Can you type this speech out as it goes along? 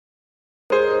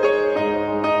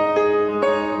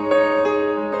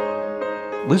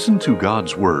Listen to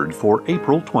God's Word for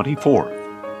April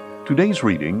 24th. Today's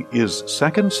reading is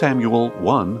 2 Samuel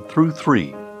 1 through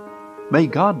 3. May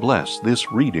God bless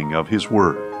this reading of His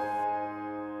Word.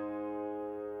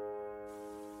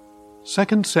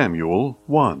 2 Samuel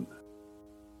 1.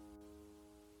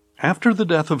 After the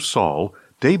death of Saul,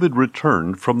 David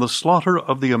returned from the slaughter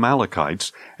of the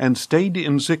Amalekites and stayed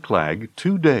in Ziklag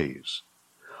 2 days.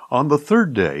 On the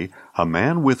third day, a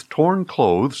man with torn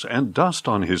clothes and dust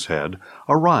on his head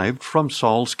arrived from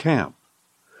Saul's camp.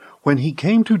 When he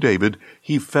came to David,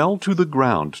 he fell to the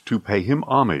ground to pay him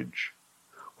homage.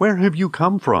 "Where have you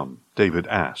come from?" David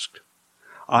asked.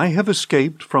 "I have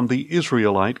escaped from the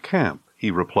Israelite camp,"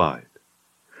 he replied.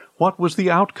 "What was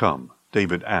the outcome?"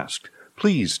 David asked.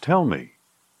 "Please tell me."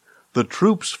 "The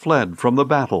troops fled from the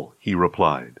battle," he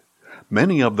replied.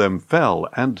 "Many of them fell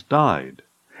and died.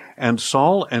 And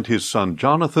Saul and his son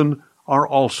Jonathan are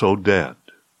also dead."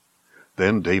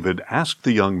 Then David asked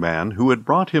the young man who had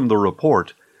brought him the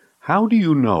report, "How do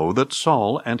you know that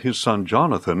Saul and his son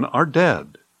Jonathan are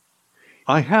dead?"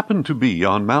 "I happened to be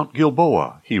on Mount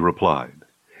Gilboa," he replied,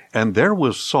 "and there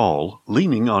was Saul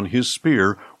leaning on his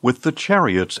spear with the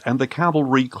chariots and the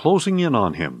cavalry closing in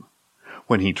on him.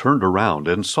 When he turned around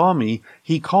and saw me,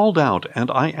 he called out,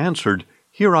 and I answered,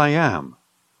 'Here I am.'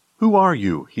 'Who are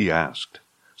you?' he asked.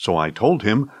 So I told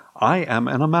him, 'I am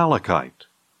an Amalekite.'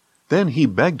 Then he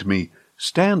begged me,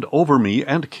 'Stand over me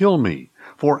and kill me,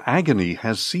 for agony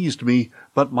has seized me,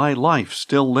 but my life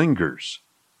still lingers.'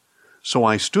 So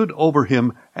I stood over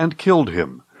him and killed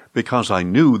him, because I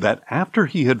knew that after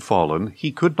he had fallen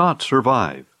he could not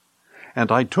survive.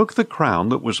 And I took the crown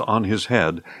that was on his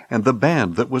head and the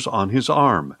band that was on his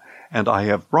arm, and I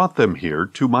have brought them here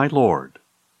to my Lord."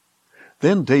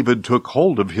 Then David took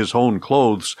hold of his own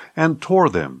clothes and tore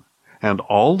them, and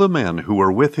all the men who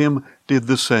were with him did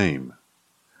the same.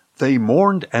 They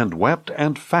mourned and wept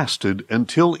and fasted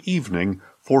until evening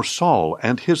for Saul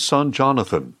and his son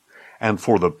Jonathan, and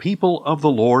for the people of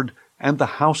the Lord and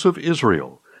the house of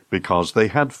Israel, because they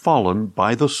had fallen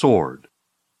by the sword.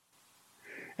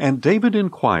 And David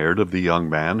inquired of the young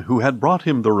man who had brought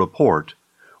him the report,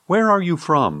 "Where are you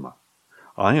from?"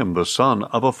 "I am the son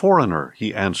of a foreigner,"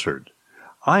 he answered.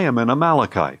 "I am an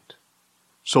Amalekite."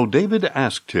 So David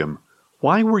asked him,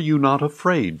 "Why were you not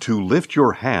afraid to lift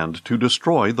your hand to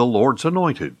destroy the Lord's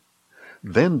anointed?"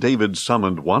 Then David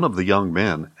summoned one of the young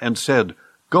men and said,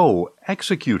 "Go,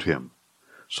 execute him."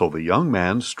 So the young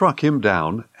man struck him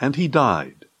down, and he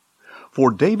died.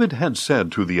 For David had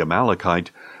said to the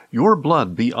Amalekite, "Your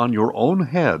blood be on your own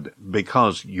head,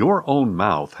 because your own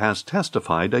mouth has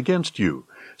testified against you,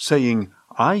 saying,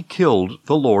 'I killed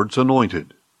the Lord's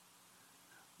anointed.'"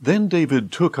 Then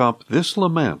David took up this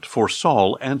lament for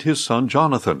Saul and his son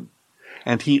Jonathan,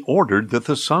 and he ordered that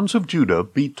the sons of Judah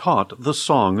be taught the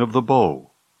song of the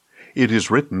bow. It is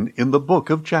written in the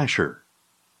book of Jasher,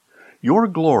 "Your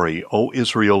glory, O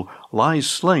Israel, lies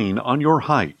slain on your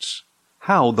heights.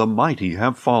 How the mighty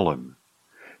have fallen!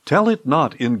 Tell it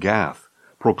not in Gath,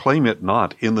 proclaim it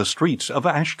not in the streets of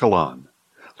Ashkelon,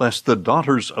 lest the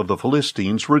daughters of the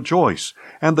Philistines rejoice,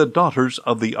 and the daughters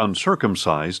of the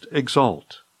uncircumcised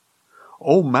exult.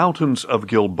 O mountains of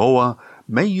Gilboa,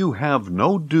 may you have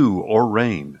no dew or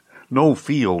rain, no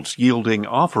fields yielding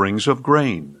offerings of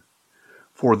grain.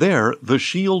 For there the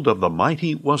shield of the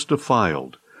mighty was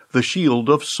defiled, the shield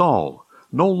of Saul,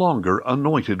 no longer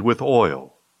anointed with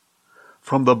oil.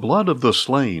 From the blood of the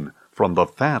slain, from the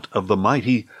fat of the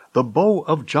mighty, the bow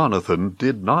of Jonathan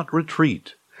did not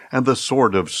retreat, and the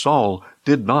sword of Saul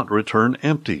did not return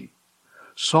empty.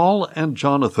 Saul and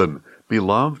Jonathan,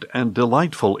 beloved and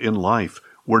delightful in life,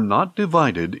 were not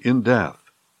divided in death.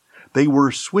 They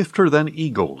were swifter than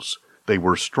eagles, they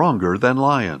were stronger than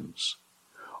lions.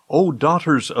 O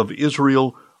daughters of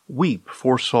Israel, weep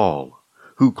for Saul,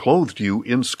 who clothed you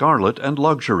in scarlet and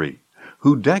luxury,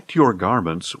 who decked your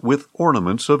garments with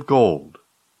ornaments of gold.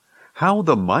 How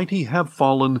the mighty have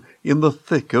fallen in the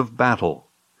thick of battle!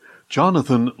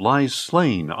 Jonathan lies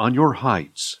slain on your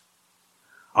heights.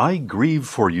 I grieve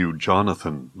for you,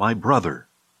 Jonathan, my brother.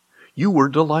 You were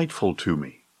delightful to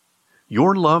me.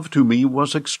 Your love to me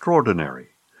was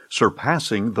extraordinary,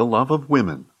 surpassing the love of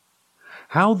women.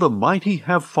 How the mighty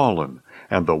have fallen,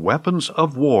 and the weapons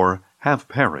of war have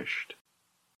perished.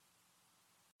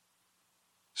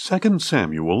 2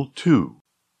 Samuel 2.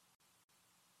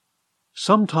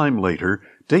 Some time later,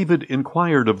 David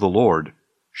inquired of the Lord,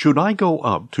 "Should I go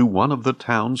up to one of the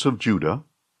towns of Judah?"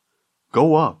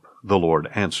 "Go up," the Lord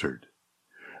answered.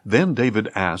 Then David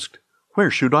asked,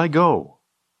 "Where should I go?"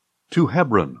 "To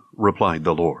Hebron," replied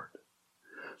the Lord.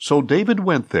 So David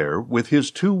went there with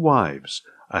his 2 wives,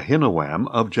 Ahinoam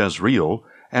of Jezreel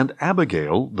and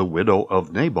Abigail, the widow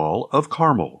of Nabal of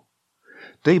Carmel.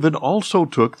 David also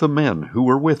took the men who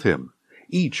were with him,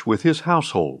 each with his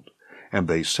household, and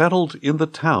they settled in the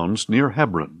towns near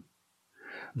Hebron.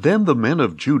 Then the men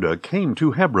of Judah came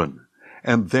to Hebron,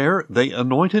 and there they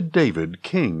anointed David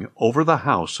king over the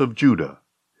house of Judah.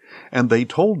 And they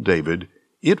told David,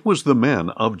 "It was the men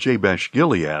of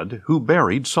Jabesh-Gilead who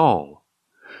buried Saul."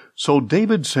 So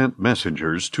David sent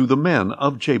messengers to the men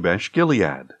of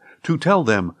Jabesh-Gilead, to tell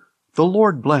them, "The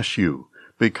Lord bless you,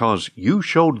 because you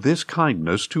showed this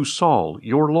kindness to Saul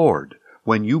your lord,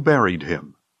 when you buried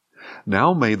him.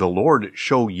 Now may the Lord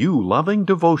show you loving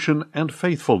devotion and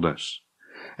faithfulness.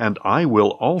 And I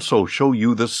will also show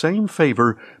you the same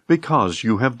favor because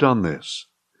you have done this.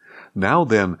 Now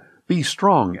then, be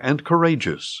strong and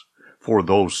courageous, for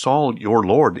though Saul your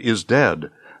lord is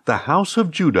dead, the house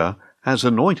of Judah has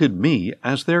anointed me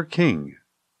as their king."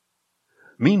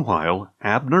 Meanwhile,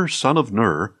 Abner son of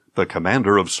Ner, the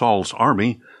commander of Saul's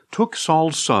army, took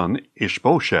Saul's son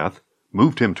Ishbosheth,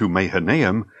 moved him to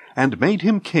Mahanaim, and made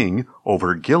him king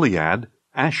over Gilead,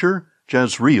 Asher,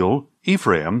 Jezreel,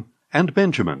 Ephraim, and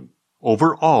Benjamin,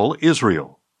 over all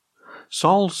Israel.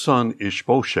 Saul's son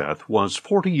Ishbosheth was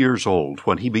 40 years old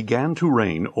when he began to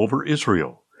reign over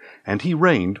Israel, and he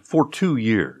reigned for 2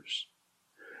 years.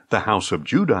 The house of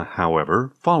Judah,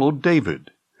 however, followed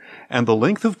David, and the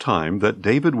length of time that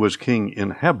David was king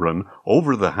in Hebron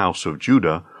over the house of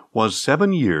Judah was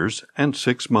 7 years and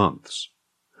 6 months.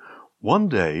 One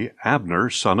day Abner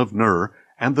son of Ner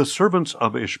and the servants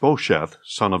of Ishbosheth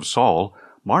son of Saul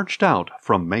marched out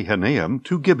from Mahanaim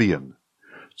to Gibeon.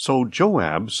 So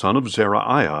Joab son of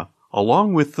Zeruiah,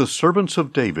 along with the servants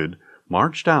of David,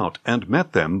 marched out and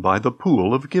met them by the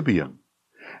pool of Gibeon.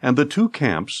 And the two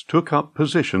camps took up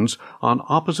positions on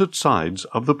opposite sides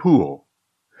of the pool.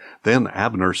 Then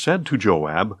Abner said to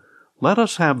Joab, "Let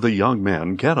us have the young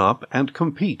men get up and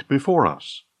compete before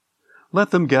us." "Let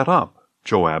them get up,"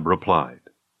 Joab replied.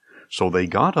 So they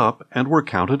got up and were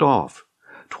counted off,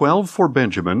 12 for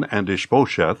Benjamin and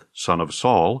Ishbosheth, son of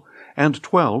Saul, and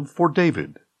 12 for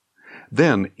David.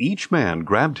 Then each man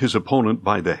grabbed his opponent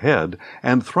by the head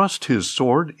and thrust his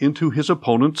sword into his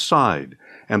opponent's side,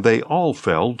 and they all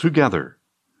fell together.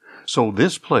 So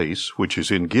this place, which is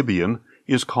in Gibeon,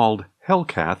 is called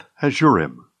Helkath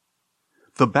Hazurim.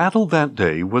 The battle that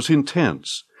day was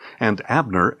intense, and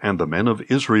Abner and the men of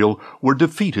Israel were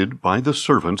defeated by the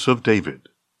servants of David.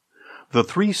 The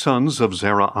 3 sons of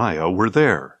Zeruiah were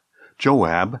there,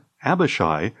 Joab,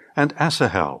 Abishai, and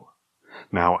Asahel.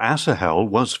 Now Asahel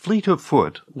was fleet of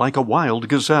foot like a wild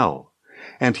gazelle,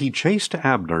 and he chased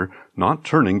Abner, not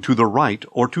turning to the right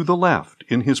or to the left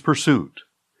in his pursuit.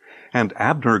 And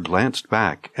Abner glanced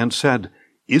back and said,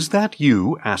 "Is that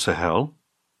you, Asahel?"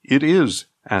 "It is,"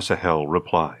 Asahel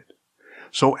replied.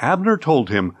 So Abner told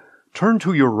him, "Turn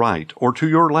to your right or to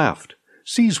your left,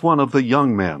 seize one of the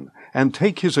young men, and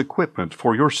take his equipment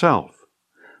for yourself."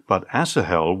 But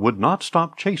Asahel would not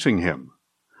stop chasing him.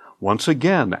 Once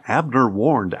again Abner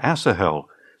warned Asahel,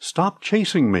 "Stop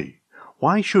chasing me.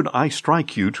 Why should I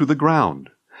strike you to the ground?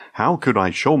 How could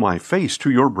I show my face to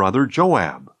your brother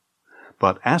Joab?"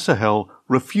 But Asahel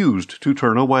refused to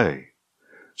turn away.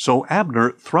 So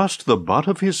Abner thrust the butt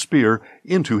of his spear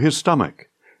into his stomach,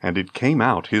 and it came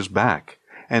out his back,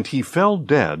 and he fell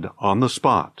dead on the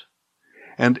spot.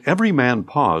 And every man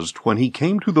paused when he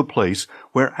came to the place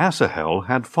where Asahel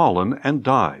had fallen and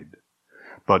died.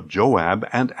 But Joab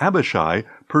and Abishai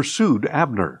pursued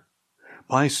Abner.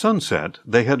 By sunset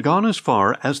they had gone as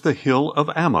far as the hill of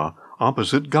Ammah,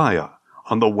 opposite Giah,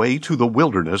 on the way to the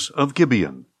wilderness of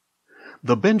Gibeon.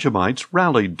 The Benjamites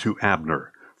rallied to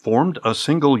Abner, formed a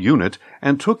single unit,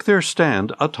 and took their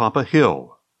stand atop a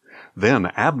hill. Then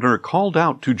Abner called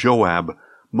out to Joab,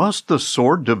 "Must the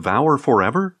sword devour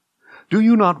forever? Do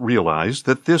you not realize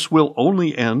that this will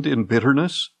only end in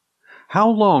bitterness? How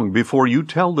long before you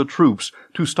tell the troops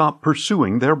to stop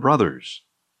pursuing their brothers?"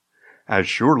 "As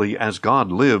surely as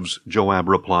God lives," Joab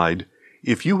replied,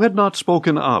 "if you had not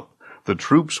spoken up, the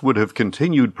troops would have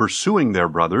continued pursuing their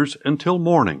brothers until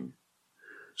morning."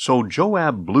 So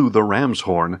Joab blew the ram's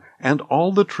horn, and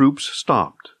all the troops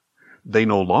stopped. They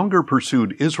no longer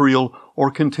pursued Israel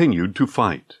or continued to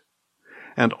fight.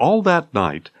 And all that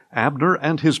night Abner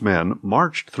and his men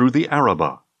marched through the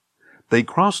Arabah. They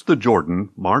crossed the Jordan,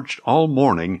 marched all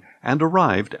morning, and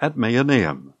arrived at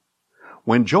Mahanaim.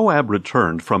 When Joab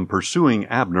returned from pursuing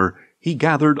Abner, he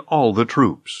gathered all the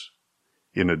troops.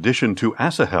 In addition to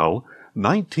Asahel,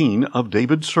 19 of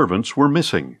David's servants were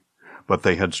missing, but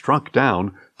they had struck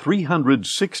down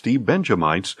 360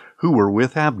 Benjamites who were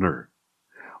with Abner.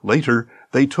 Later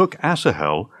they took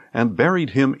Asahel and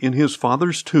buried him in his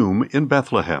father's tomb in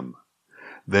Bethlehem.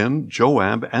 Then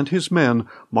Joab and his men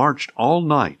marched all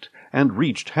night and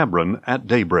reached Hebron at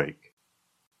daybreak.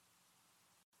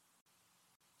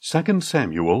 2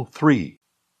 Samuel 3.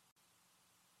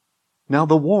 Now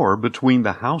the war between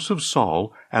the house of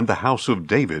Saul and the house of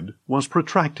David was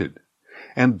protracted,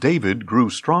 and David grew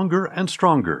stronger and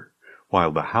stronger,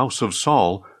 while the house of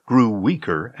Saul grew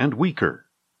weaker and weaker.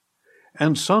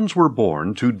 And sons were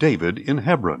born to David in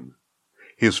Hebron.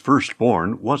 His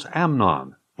firstborn was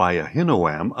Amnon, by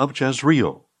Ahinoam of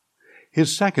Jezreel.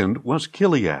 His second was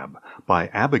Chileab, by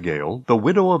Abigail, the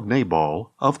widow of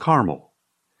Nabal of Carmel.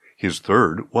 His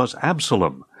third was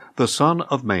Absalom, the son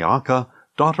of Maacah,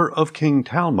 daughter of King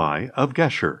Talmai of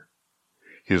Geshur.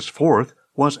 His fourth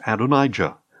was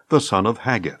Adonijah, the son of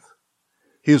Haggith.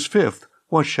 His fifth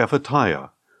was Shephatiah,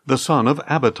 the son of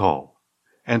Abital.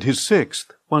 And his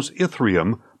sixth was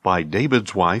Ithream, by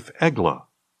David's wife Eglah.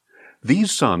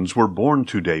 These sons were born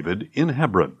to David in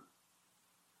Hebron.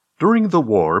 During the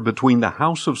war between the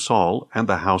house of Saul and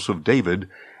the house of David,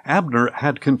 Abner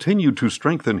had continued to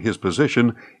strengthen his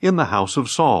position in the house of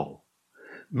Saul.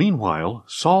 Meanwhile,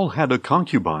 Saul had a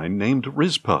concubine named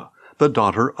Rizpah, the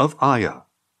daughter of Aiah.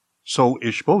 So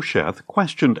Ishbosheth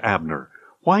questioned Abner,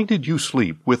 "Why did you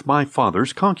sleep with my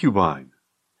father's concubine?"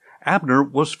 Abner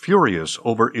was furious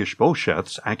over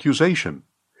Ishbosheth's accusation.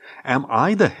 "Am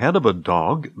I the head of a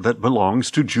dog that belongs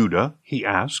to Judah?" he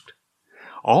asked.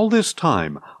 "All this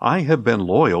time I have been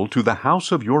loyal to the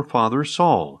house of your father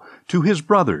Saul, to his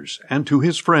brothers, and to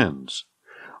his friends.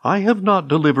 I have not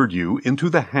delivered you into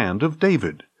the hand of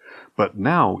David. But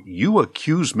now you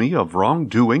accuse me of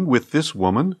wrongdoing with this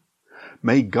woman?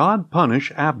 May God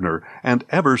punish Abner, and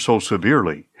ever so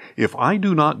severely, if I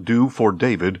do not do for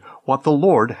David what the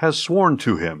Lord has sworn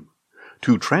to him,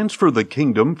 to transfer the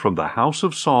kingdom from the house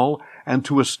of Saul and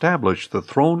to establish the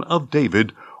throne of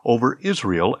David over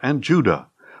Israel and Judah,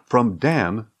 from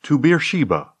Dan to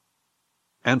Beersheba."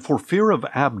 And for fear of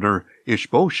Abner,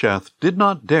 Ishbosheth did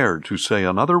not dare to say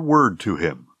another word to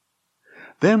him.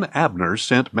 Then Abner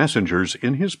sent messengers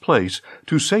in his place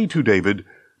to say to David,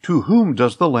 "To whom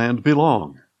does the land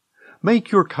belong?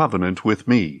 Make your covenant with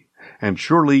me, and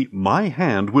surely my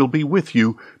hand will be with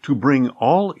you to bring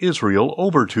all Israel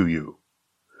over to you."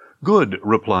 "Good,"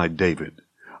 replied David,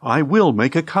 "I will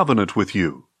make a covenant with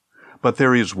you. But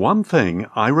there is one thing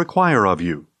I require of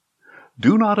you.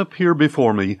 Do not appear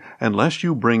before me unless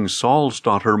you bring Saul's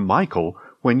daughter Michal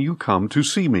when you come to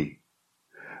see me."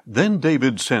 Then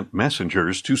David sent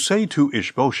messengers to say to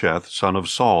Ishbosheth, son of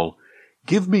Saul,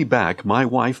 "Give me back my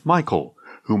wife Michal,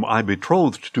 whom I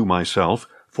betrothed to myself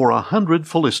for 100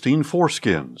 Philistine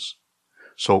foreskins."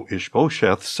 So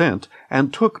Ishbosheth sent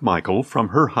and took Michal from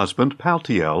her husband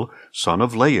Paltiel, son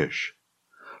of Laish.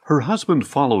 Her husband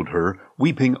followed her,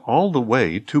 weeping all the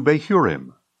way to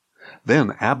Bahurim.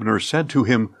 Then Abner said to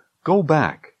him, "Go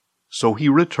back." So he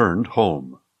returned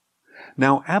home.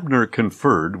 Now Abner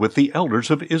conferred with the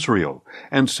elders of Israel,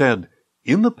 and said,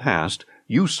 "In the past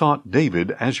you sought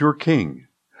David as your king.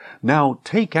 Now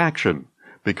take action,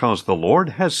 because the Lord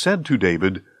has said to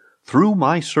David, 'Through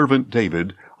my servant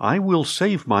David I will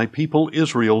save my people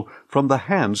Israel from the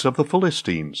hands of the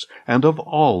Philistines and of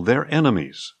all their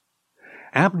enemies.'"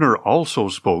 Abner also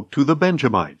spoke to the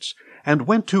Benjamites, and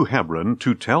went to Hebron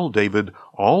to tell David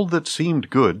all that seemed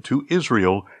good to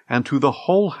Israel and to the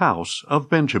whole house of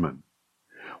Benjamin.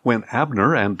 When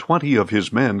Abner and 20 of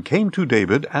his men came to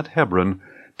David at Hebron,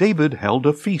 David held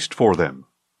a feast for them.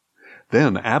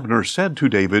 Then Abner said to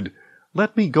David,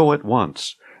 "Let me go at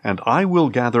once, and I will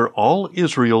gather all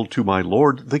Israel to my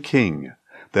lord the king,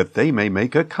 that they may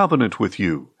make a covenant with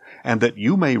you, and that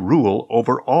you may rule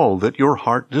over all that your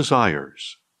heart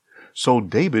desires." So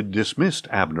David dismissed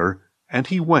Abner, and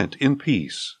he went in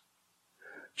peace.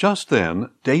 Just then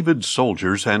David's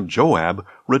soldiers and Joab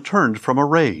returned from a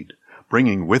raid,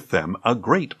 bringing with them a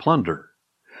great plunder.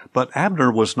 But Abner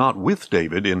was not with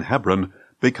David in Hebron,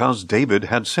 because David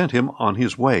had sent him on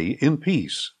his way in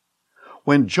peace.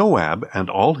 When Joab and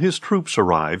all his troops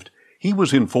arrived, he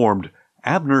was informed,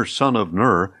 "Abner son of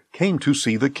Ner came to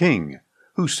see the king,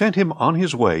 who sent him on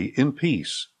his way in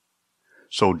peace."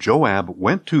 So Joab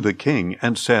went to the king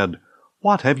and said,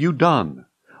 "What have you done?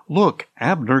 Look,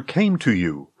 Abner came to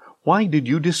you. Why did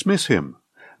you dismiss him?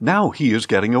 Now he is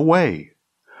getting away.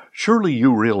 Surely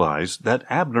you realize that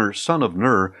Abner son of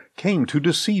Ner came to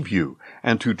deceive you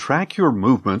and to track your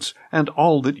movements and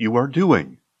all that you are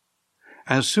doing."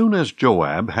 As soon as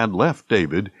Joab had left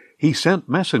David, he sent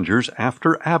messengers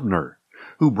after Abner,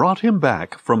 who brought him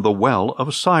back from the well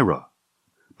of Sirah.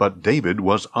 But David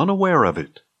was unaware of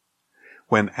it.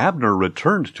 When Abner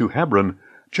returned to Hebron,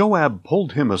 Joab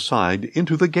pulled him aside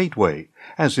into the gateway,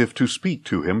 as if to speak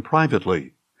to him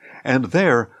privately, and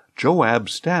there Joab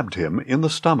stabbed him in the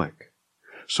stomach.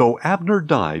 So Abner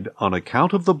died on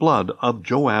account of the blood of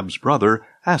Joab's brother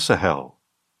Asahel.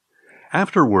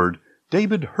 Afterward,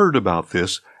 David heard about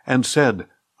this and said,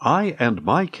 I and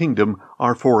my kingdom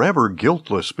are forever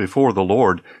guiltless before the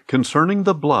Lord concerning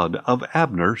the blood of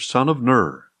Abner son of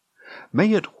Ner.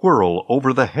 May it whirl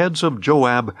over the heads of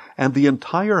Joab and the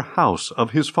entire house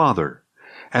of his father,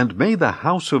 and may the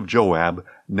house of Joab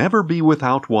never be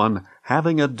without one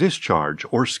having a discharge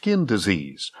or skin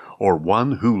disease, or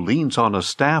one who leans on a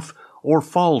staff, or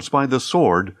falls by the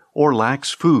sword, or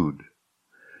lacks food.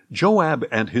 Joab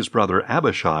and his brother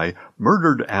Abishai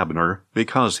murdered Abner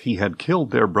because he had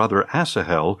killed their brother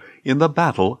Asahel in the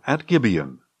battle at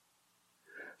Gibeon.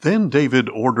 Then David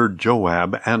ordered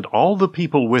Joab and all the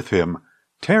people with him,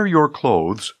 Tear your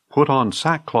clothes, put on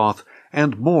sackcloth,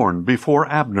 and mourn before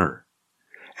Abner.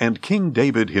 And King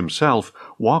David himself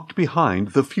walked behind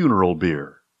the funeral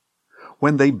bier.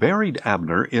 When they buried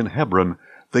Abner in Hebron,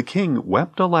 the king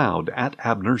wept aloud at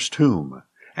Abner's tomb,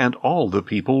 and all the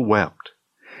people wept.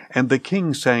 And the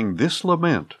king sang this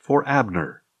lament for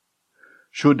Abner.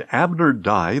 Should Abner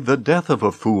die the death of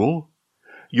a fool?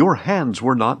 Your hands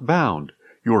were not bound,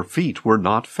 your feet were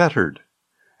not fettered.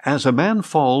 As a man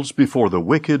falls before the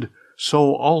wicked,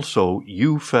 so also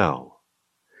you fell.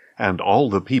 And all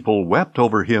the people wept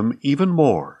over him even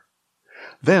more.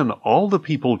 Then all the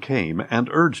people came and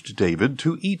urged David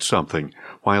to eat something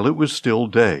while it was still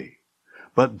day.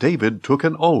 But David took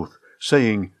an oath,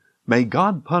 saying, May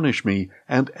God punish me,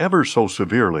 and ever so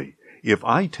severely, if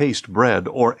I taste bread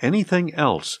or anything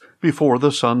else before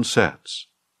the sun sets.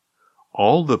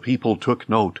 All the people took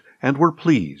note and were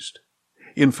pleased.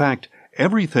 In fact,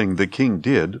 everything the king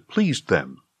did pleased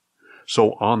them.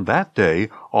 So on that day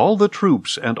all the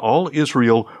troops and all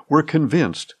Israel were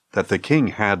convinced that the king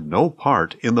had no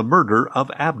part in the murder of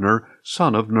Abner,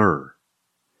 son of Ner.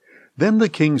 Then the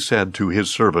king said to his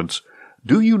servants,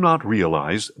 Do you not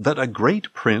realize that a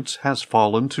great prince has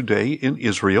fallen today in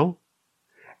Israel?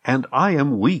 And I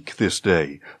am weak this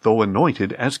day, though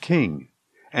anointed as king.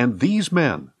 And these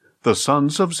men, the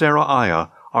sons of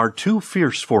Zeruiah, are too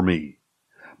fierce for me.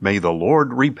 May the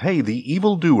Lord repay the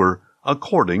evildoer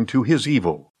according to his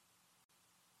evil.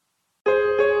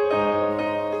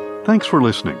 Thanks for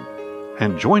listening,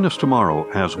 and join us tomorrow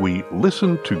as we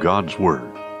listen to God's Word.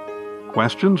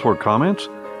 Questions or comments?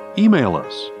 Email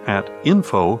us at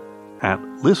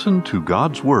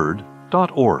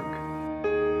info@listentogodsword.org.